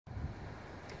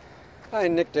Hi,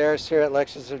 Nick Darris here at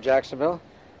Lexus of Jacksonville.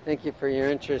 Thank you for your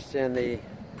interest in the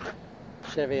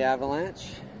Chevy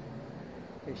Avalanche.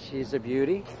 She's a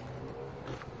beauty.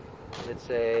 It's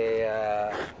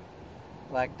a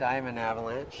black diamond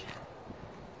Avalanche.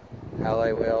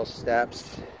 Alloy wheels,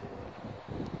 steps.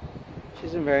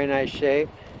 She's in very nice shape.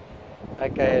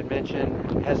 Like I had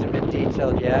mentioned, it hasn't been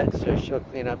detailed yet, so she'll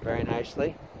clean up very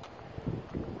nicely.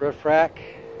 Roof rack.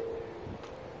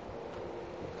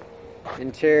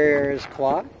 Interior is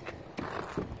cloth,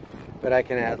 but I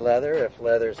can add leather if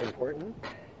leather is important.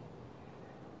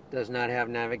 Does not have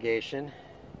navigation.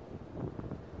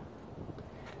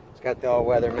 It's got the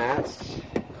all-weather mats.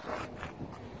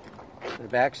 The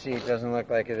back seat doesn't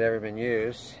look like it's ever been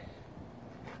used.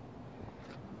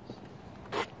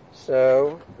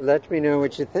 So let me know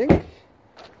what you think.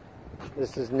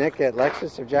 This is Nick at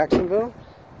Lexus of Jacksonville.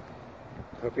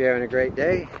 Hope you're having a great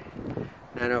day.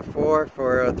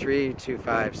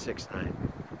 904-403-2569.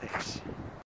 Thanks.